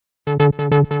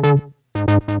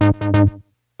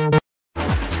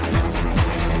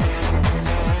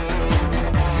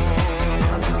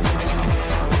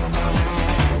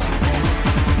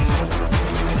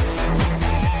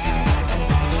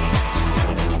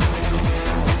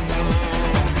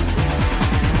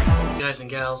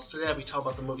Gals. Today I'll be talking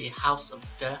about the movie House of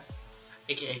Death,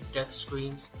 aka Death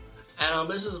Screams. And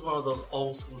this is one of those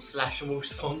old school slasher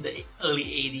movies from the early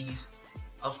 80s,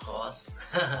 of course.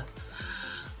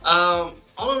 All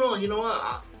in all, you know what?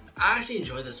 I actually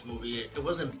enjoyed this movie. It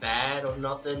wasn't bad or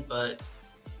nothing, but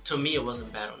to me it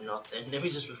wasn't bad or nothing. Let me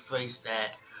just rephrase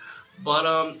that.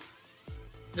 But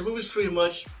the movie's pretty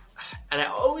much, and I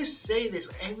always say this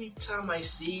every time I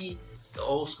see the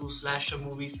old school slasher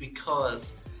movies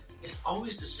because it's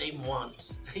always the same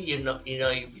ones. you know,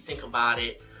 if you think about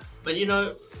it. But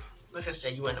like I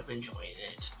said, you end up enjoying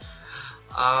it.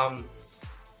 The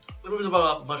movie's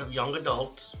about a bunch of young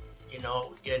adults. At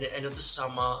the end of the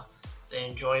summer, they're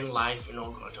enjoying life.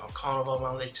 Going to a carnival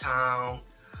around their town.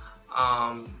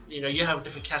 You have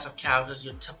different cast of characters.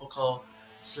 Your typical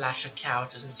slasher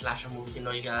characters in slasher movies.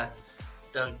 You got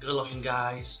the good-looking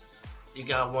guys. You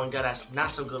got one guy that's not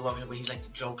so good-looking, but he's like the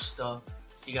jokester.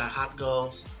 You got hot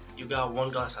girls. You got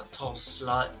one guy that's a tall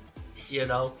slut.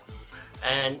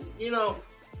 And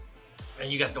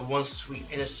and you got the one sweet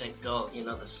innocent girl.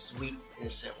 The sweet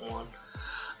innocent one.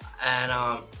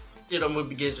 And the movie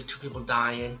begins with two people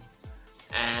dying.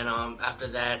 And after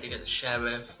that, you got the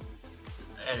sheriff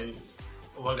and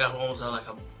one guy who owns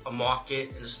a market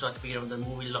in the start of the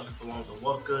movie looking for one of the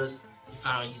workers. You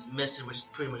find out he's missing, which is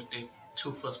pretty much the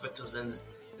two first victims in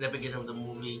the beginning of the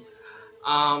movie.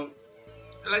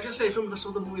 Like I say, that's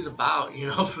what the movie's about,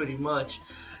 pretty much.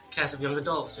 Cast of young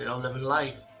adults, living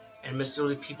life. And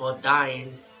mysteriously people are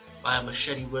dying by a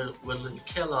machete-wielding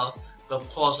killer. But of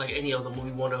course, like any other movie,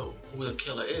 you wonder who the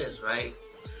killer is, right?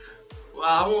 Well,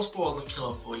 I won't spoil the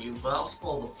killer for you, but I'll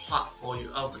spoil the plot for you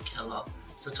of the killer.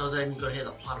 So till then, you're going to hear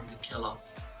the plot of the killer.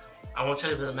 I won't tell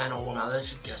you if it's a man or woman, I'll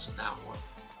let you guess on that one.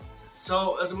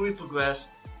 So, as the movie progresses,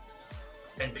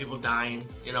 and people dying,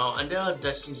 and there are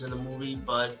death scenes in the movie,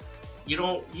 but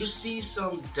you see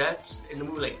some deaths in the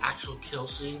movie, like actual kill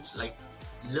scenes, like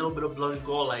a little bit of blood and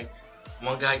gore, like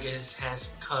one guy gets his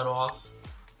hands cut off,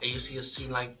 and you'll see a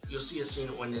scene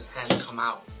when his hands come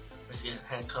out, when his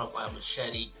hand cut off by a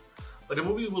machete. But the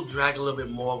movie will drag a little bit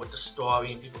more with the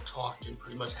story and people talking,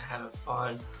 pretty much having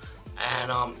fun.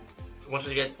 And once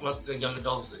the young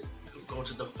adults go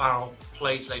to the final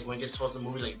place, like when it gets towards the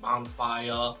movie, like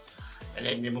bonfire, and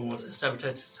then they move on to the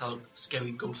cemetery to tell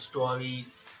scary ghost stories,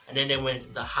 and then they went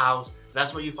into the house.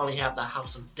 That's where you finally have the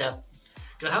House of Death.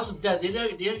 Cause the House of Death, they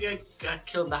got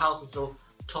killed in the house until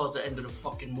towards the end of the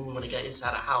fucking movie when they got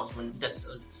inside the house, when that's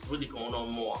really going on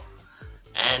more.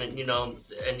 And you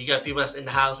got people that's in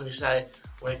the house, and they say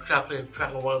when they try to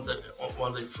prank on one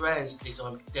of their friends, they saw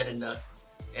him dead in the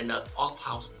off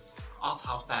house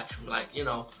bathroom,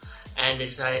 and they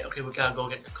say, okay, we gotta go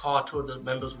get the car. Two of the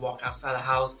members walk outside the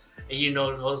house, and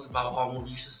those about a horror movie,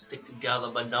 you should stick together,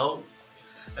 but no.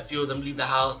 A few of them leave the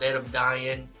house, they end up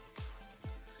dying,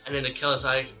 and then the killers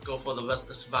go for the rest of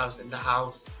the survivors in the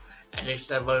house, and they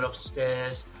start running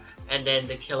upstairs, and then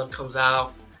the killer comes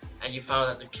out. And you found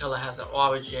out that the killer has an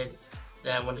origin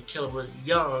that when the killer was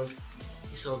young,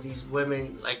 he saw these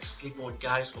women sleeping with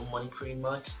guys for money, pretty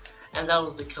much, and that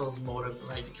was the killer's motive.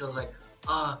 Like the killer's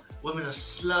women are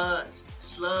sluts,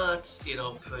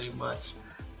 pretty much.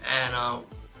 And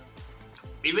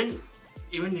even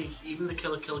the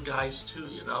killer killed guys too,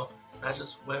 not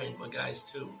just women but guys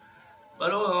too. But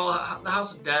the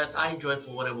House of Death, I enjoyed it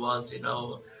for what it was,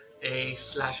 a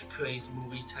slasher craze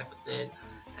movie type of thing.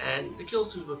 And the kill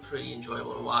scenes were pretty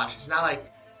enjoyable to watch. It's not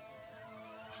like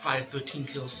Friday the 13th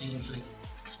kill scenes, like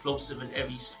explosive in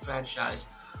every franchise,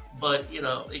 but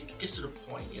it gets to the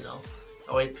point.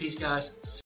 Alright, peace, guys.